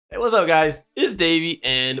Hey, what's up guys? It's Davey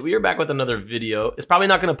and we are back with another video. It's probably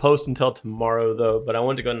not going to post until tomorrow though, but I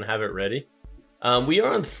wanted to go ahead and have it ready. We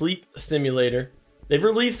are on Sleep Simulator. They've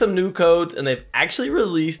released some new codes and they've actually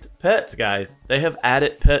released pets, guys. They have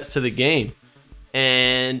added pets to the game.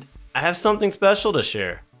 And I have something special to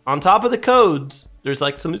share. On top of the codes, there's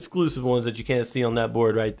like some exclusive ones that you can't see on that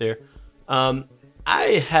board right there.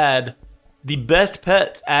 I had the best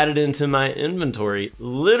pets added into my inventory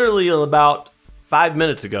literally about 5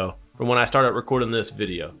 minutes ago from when I started recording this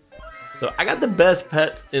video. So I got the best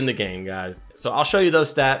pets in the game, guys. So I'll show you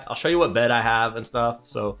those stats. I'll show you what bed I have and stuff.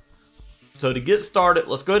 So to get started,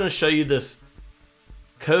 let's go ahead and show you this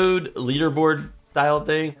code leaderboard style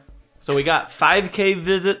thing. So we got 5K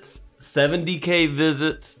visits, 70K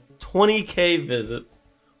visits, 20K visits,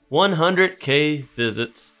 100K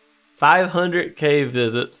visits, 500K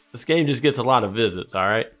visits. This game just gets a lot of visits, all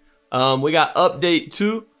right? We got update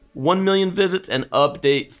 2, 1 million visits, and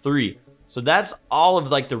update 3. So that's all of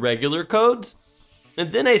like the regular codes. And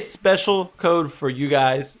then a special code for you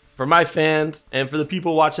guys, for my fans, and for the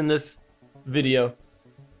people watching this video.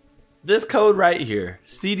 This code right here,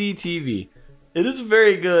 CDTV. It is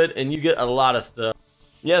very good and you get a lot of stuff.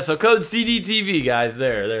 Yeah, so code CDTV, guys.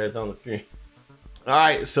 There, it's on the screen. All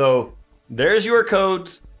right, so there's your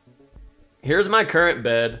codes. Here's my current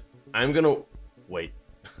bed. I'm gonna wait.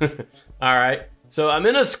 All right. So I'm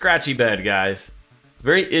in a scratchy bed, guys.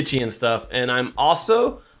 Very itchy and stuff. And I'm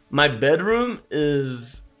also, my bedroom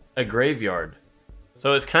is a graveyard.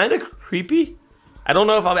 So it's kind of creepy. I don't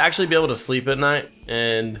know if I'll actually be able to sleep at night.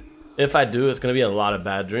 And if I do, it's gonna be a lot of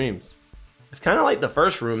bad dreams. It's kind of like the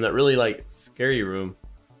first room, that really like scary room.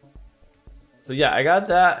 So yeah, I got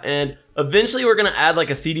that. And eventually we're gonna add like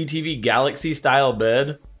a CDTV Galaxy style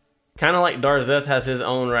bed. Kind of like Darzeth has his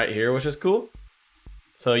own right here, which is cool.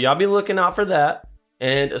 So y'all be looking out for that.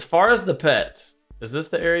 And as far as the pets, is this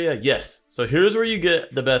the area? Yes. So here's where you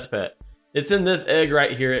get the best pet. It's in this egg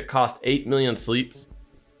right here. It cost 8 million sleeps.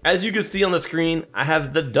 As you can see on the screen, I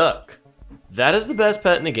have the duck. That is the best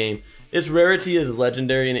pet in the game. Its rarity is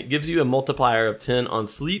legendary and it gives you a multiplier of 10 on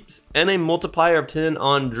sleeps and a multiplier of 10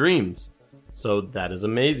 on dreams. So that is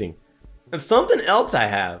amazing. And something else I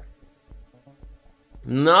have.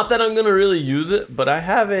 Not that I'm gonna really use it, but I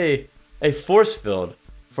have a force field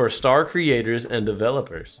for star creators and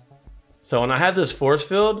developers. So when I have this force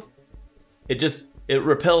field, it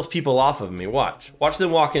repels people off of me. Watch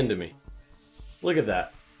them walk into me. Look at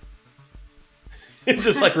that. It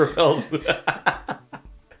just like repels.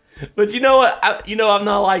 But you know what? I'm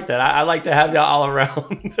not like that. I like to have y'all all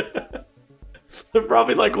around. They're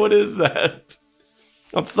probably like, what is that?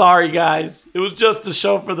 I'm sorry, guys. It was just a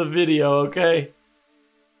show for the video, okay?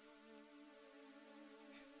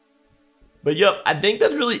 But yep, I think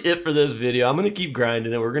that's really it for this video. I'm gonna keep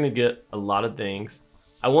grinding it. We're gonna get a lot of things.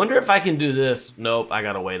 I wonder if I can do this. Nope, I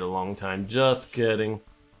gotta wait a long time. Just kidding.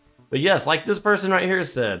 But yes, like this person right here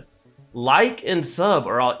said, like and sub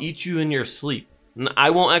or I'll eat you in your sleep. I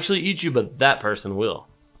won't actually eat you, but that person will.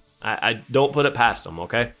 I don't put it past them,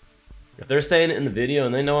 okay? If they're saying it in the video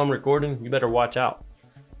and they know I'm recording, you better watch out.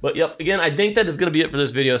 But yep, again, I think that is gonna be it for this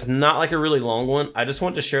video. It's not like a really long one. I just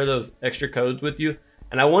want to share those extra codes with you.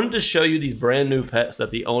 And I wanted to show you these brand new pets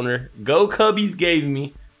that the owner, Go Cubbies, gave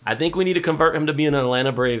me. I think we need to convert him to being an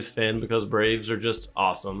Atlanta Braves fan because Braves are just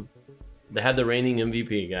awesome. They had the reigning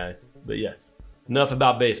MVP, guys. But yes, enough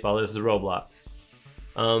about baseball. This is Roblox.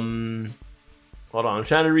 Hold on, I'm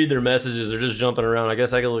trying to read their messages. They're just jumping around. I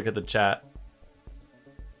guess I can look at the chat.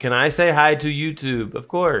 Can I say hi to YouTube? Of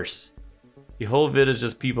course. The whole vid is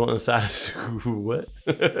just people inside of what?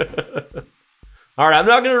 All right, I'm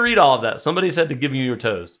not going to read all of that. Somebody said to give you your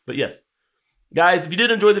toes. But yes, guys, if you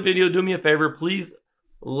did enjoy the video, do me a favor. Please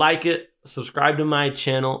like it, subscribe to my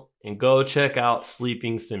channel, and go check out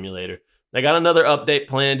Sleeping Simulator. I got another update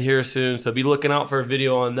planned here soon, so be looking out for a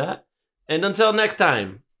video on that. And until next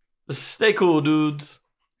time, stay cool, dudes.